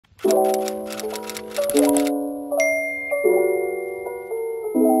So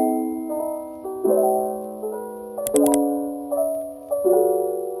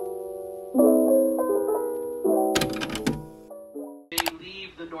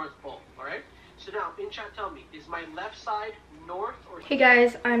now, in chat, tell me, is my left side north or... Hey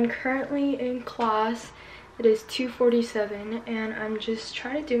guys, I'm currently in class. It is 2:47 and I'm just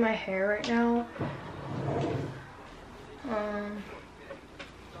trying to do my hair right now.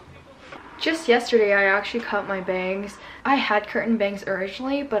 Just yesterday I actually cut my bangs. I had curtain bangs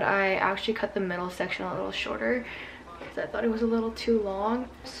originally, but I actually cut the middle section a little shorter because I thought it was a little too long.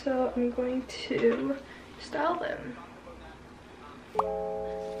 So I'm going to style them.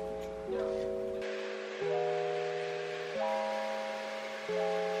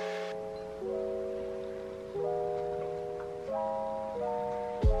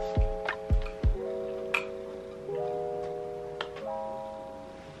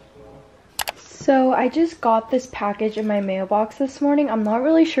 So I just got this package in my mailbox this morning. I'm not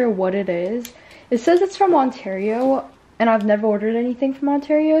really sure what it is. It says it's from Ontario and I've never ordered anything from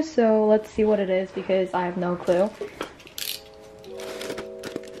Ontario, so let's see what it is because I have no clue.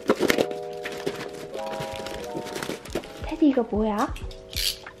 테디 이거 뭐야?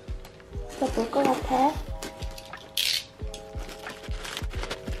 이거 뭘 것 같아?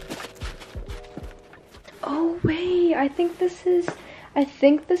 Oh wait, I think this is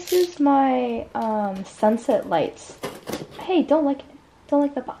my sunset lights. Hey, don't like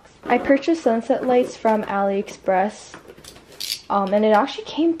the box. I purchased sunset lights from AliExpress, and it actually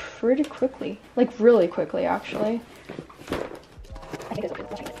came pretty quickly, like really quickly actually. I think it's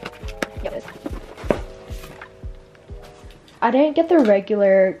okay. Yeah, it is. I didn't get the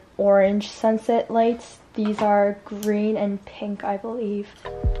regular orange sunset lights. These are green and pink, I believe.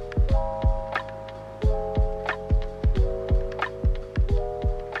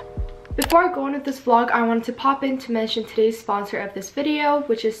 Before I go on with this vlog, I wanted to pop in to mention today's sponsor of this video,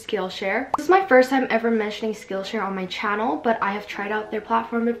 which is Skillshare. This is my first time ever mentioning Skillshare on my channel, but I have tried out their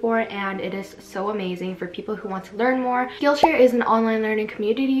platform before and it is so amazing for people who want to learn more. Skillshare is an online learning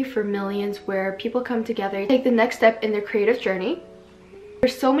community for millions where people come together to take the next step in their creative journey.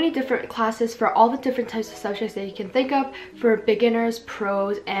 There's so many different classes for all the different types of subjects that you can think of for beginners,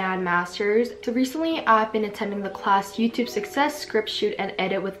 pros, and masters. So recently I've been attending the class YouTube Success, Script, Shoot, and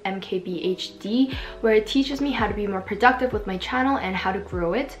Edit with MKBHD, where it teaches me how to be more productive with my channel and how to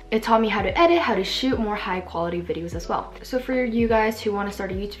grow it. It taught me how to edit, how to shoot more high quality videos as well. So for you guys who want to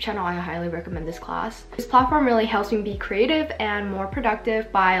start a YouTube channel, I highly recommend this class. This platform really helps me be creative and more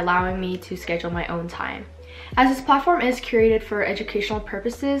productive by allowing me to schedule my own time. As this platform is curated for educational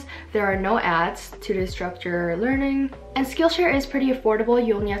purposes, there are no ads to disrupt your learning. And Skillshare is pretty affordable.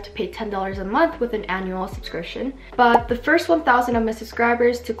 You only have to pay $10 a month with an annual subscription. But the first 1,000 of my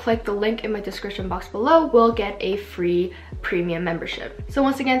subscribers to click the link in my description box below will get a free premium membership. So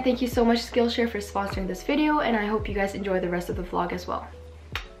once again, thank you so much Skillshare for sponsoring this video, and I hope you guys enjoy the rest of the vlog as well.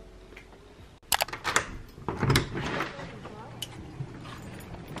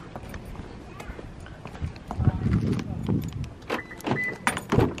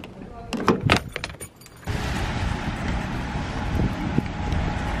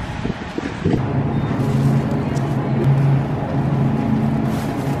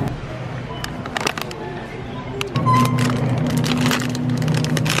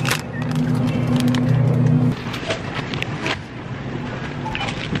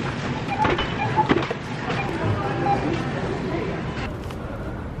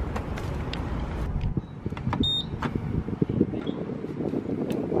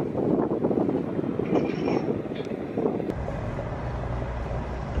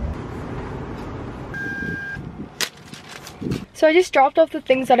 So I just dropped off the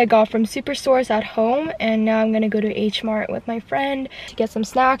things that I got from Superstores at home, and now I'm gonna go to H Mart with my friend to get some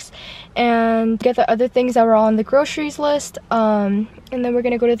snacks and get the other things that were on the groceries list, and then we're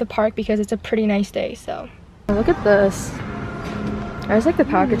gonna go to the park because it's a pretty nice day. So look at this. I just like the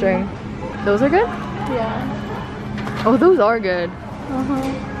packaging. Those are good? Yeah. Oh, those are good. Uh-huh.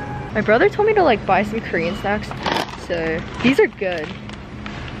 My brother told me to like buy some Korean snacks, so these are good.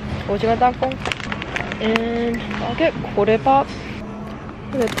 오징어 땅콩. And I'll get 고래밥.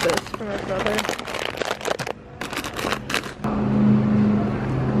 Look at this for my brother.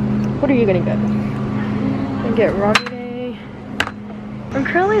 What are you gonna get? I'm gonna get ramen. I'm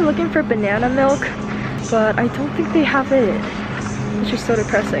currently looking for banana milk, but I don't think they have it. Which is so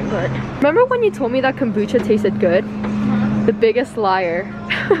depressing, but... Remember when you told me that kombucha tasted good? Uh-huh. The biggest liar.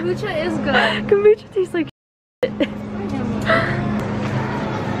 Kombucha is good. Kombucha tastes like shit.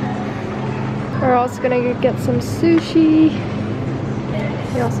 We're also gonna get some sushi.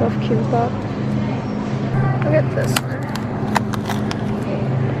 They also have kimbap. Look at this one.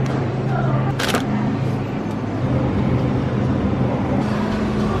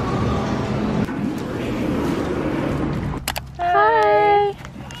 Hi!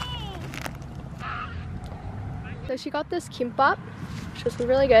 So she got this kimbap, which was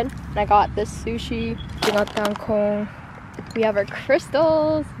really good. And I got this sushi. We got kangkong. We have our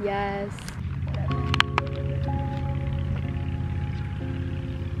crystals. Yes.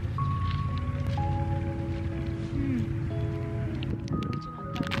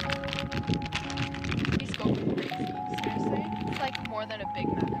 He's going crazy. Seriously? It's like more than a Big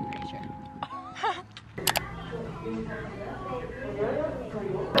Mac, I'm pretty sure.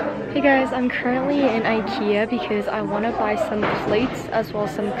 Hey guys, I'm currently in IKEA because I want to buy some plates as well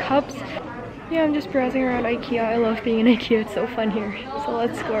as some cups. Yeah, I'm just browsing around IKEA. I love being in IKEA. It's so fun here. So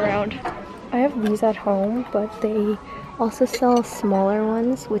let's go around. I have these at home, but they also sell smaller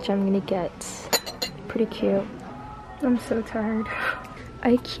ones, which I'm gonna get. Pretty cute. I'm so tired.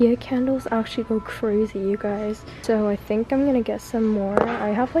 IKEA candles actually go crazy, you guys. So I think I'm gonna get some more. I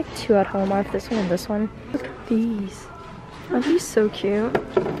have like 2 at home. I have this one and this one. Look at these. Aren't these so cute?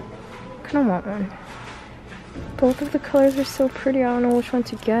 I kinda want one. Both of the colors are so pretty. I don't know which one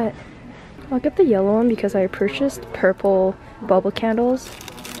to get. I'll get the yellow one because I purchased purple bubble candles,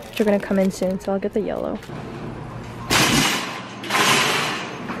 which are gonna come in soon, so I'll get the yellow.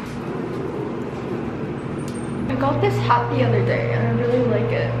 I got this hat the other day and I really like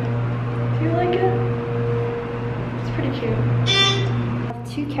it. Do you like it? It's pretty cute. I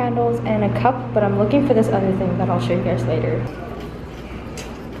have 2 candles and a cup, but I'm looking for this other thing that I'll show you guys later.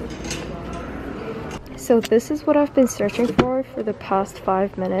 So this is what I've been searching for the past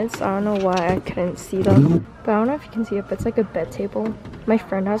 5 minutes. I don't know why I couldn't see them, but I don't know if you can see it, but it's like a bed table. My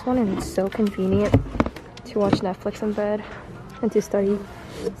friend has one and it's so convenient to watch Netflix in bed and to study.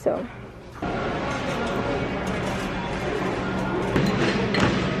 So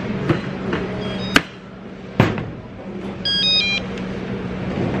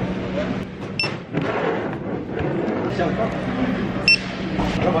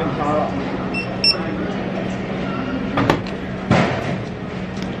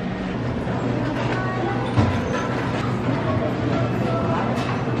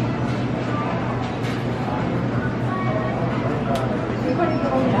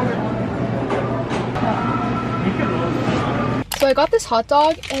So I got this hot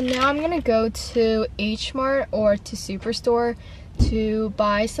dog and now I'm gonna go to H Mart or to Superstore to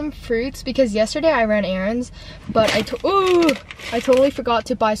buy some fruits because yesterday I ran errands, but I totally forgot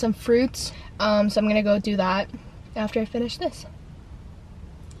to buy some fruits. So I'm gonna go do that after I finish this.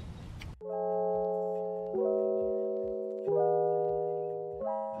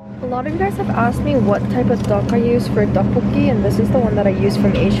 A lot of you guys have asked me what type of duck I use for tteokboki, and this is the one that I use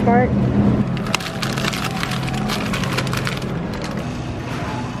from H Mart.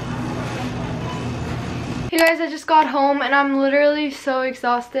 Hey guys, I just got home and I'm literally so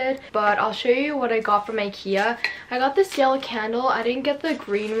exhausted, but I'll show you what I got from IKEA. I got this yellow candle. I didn't get the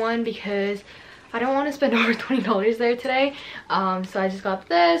green one because I don't want to spend over $20 there today. So I just got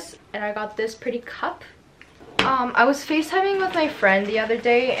this, and I got this pretty cup. I was FaceTiming with my friend the other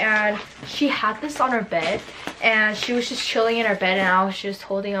day and she had this on her bed and she was just chilling in her bed and I was just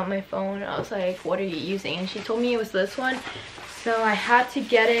holding up my phone. I was like, what are you using? And she told me it was this one. So I had to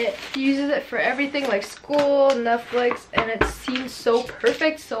get it. She uses it for everything like school, Netflix, and it seems so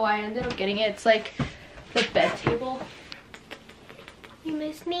perfect, so I ended up getting it. It's like the bed table. You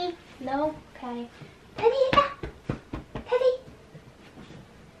miss me? No? Okay. Teddy, Teddy.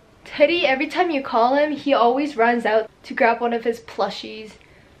 Teddy, every time you call him, he always runs out to grab one of his plushies.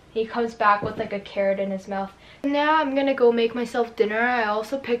 He comes back with like a carrot in his mouth. Now I'm gonna go make myself dinner. I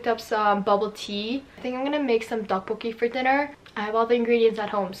also picked up some bubble tea. I think I'm gonna make some tteokboki for dinner. I have all the ingredients at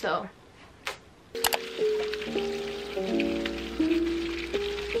home, so.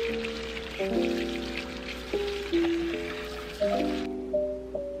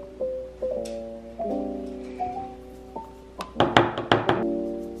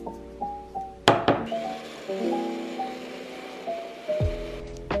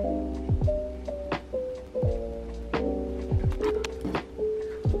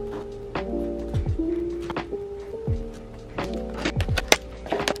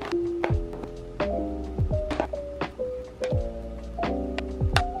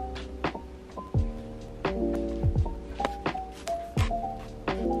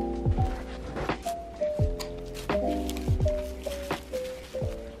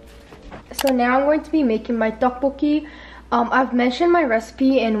 So now I'm going to be making my tteokboki. I've mentioned my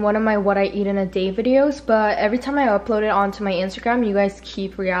recipe in one of my what I eat in a day videos, but every time I upload it onto my Instagram, you guys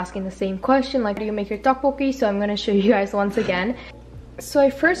keep re-asking the same question, like, how do you make your tteokboki? So I'm going to show you guys once again. So I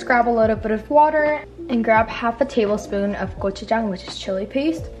first grab a little bit of water and grab half a tablespoon of gochujang, which is chili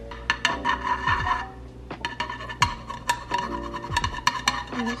paste.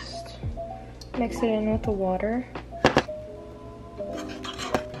 Just mix it in with the water.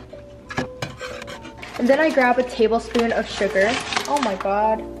 And then I grab a tablespoon of sugar. Oh my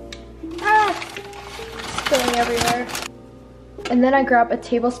god. Ah! Spilling everywhere. And then I grab a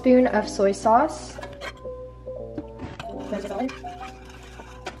tablespoon of soy sauce.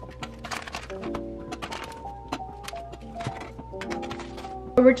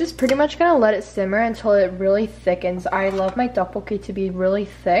 We're just pretty much gonna let it simmer until it really thickens. I love my tteokboki to be really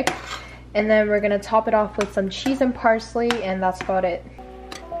thick. And then we're gonna top it off with some cheese and parsley, and that's about it.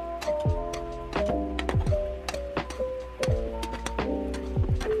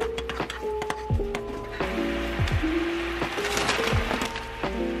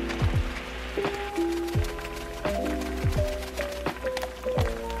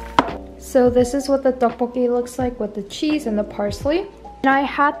 So this is what the tteokboki looks like with the cheese and the parsley. And I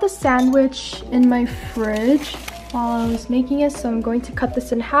had the sandwich in my fridge while I was making it, so I'm going to cut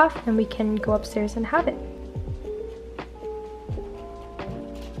this in half and we can go upstairs and have it.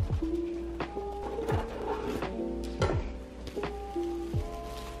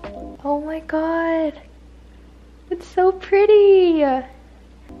 Oh my god, it's so pretty.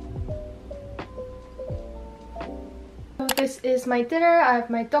 So this is my dinner. I have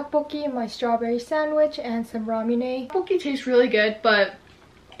my tteokboki, my strawberry sandwich, and some ramen. Tteokboki tastes really good, but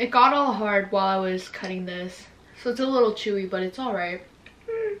it got all hard while I was cutting this. So it's a little chewy, but it's alright.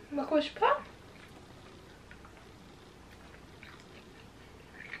 먹고 싶어?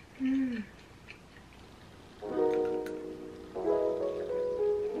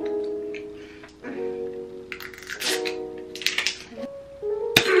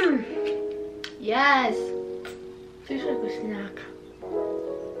 Yes! Tastes like a snack.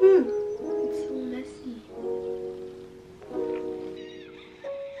 It's so messy.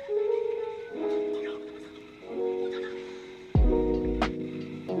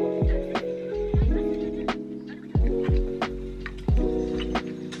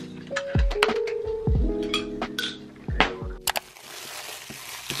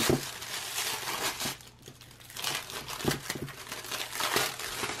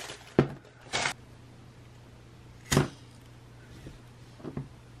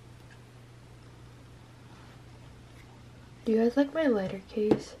 Do you guys like my lighter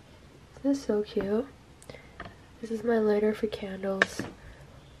case? Isn't this so cute? This is my lighter for candles.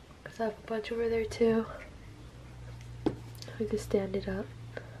 Because I have a bunch over there too. I just stand it up.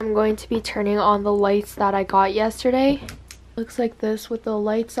 I'm going to be turning on the lights that I got yesterday. Looks like this with the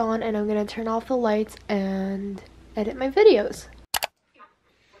lights on, and I'm going to turn off the lights and edit my videos.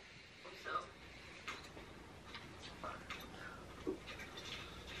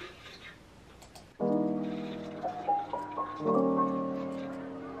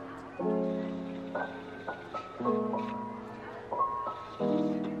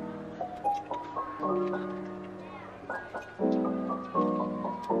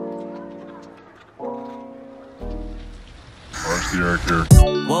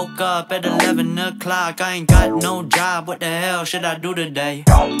 Woke up at 11 o'clock, I ain't got no job, what the hell should I do today?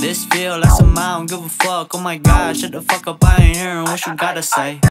 This feel like some I don't give a fuck, oh my god, shut the fuck up, I ain't hearing what you gotta say.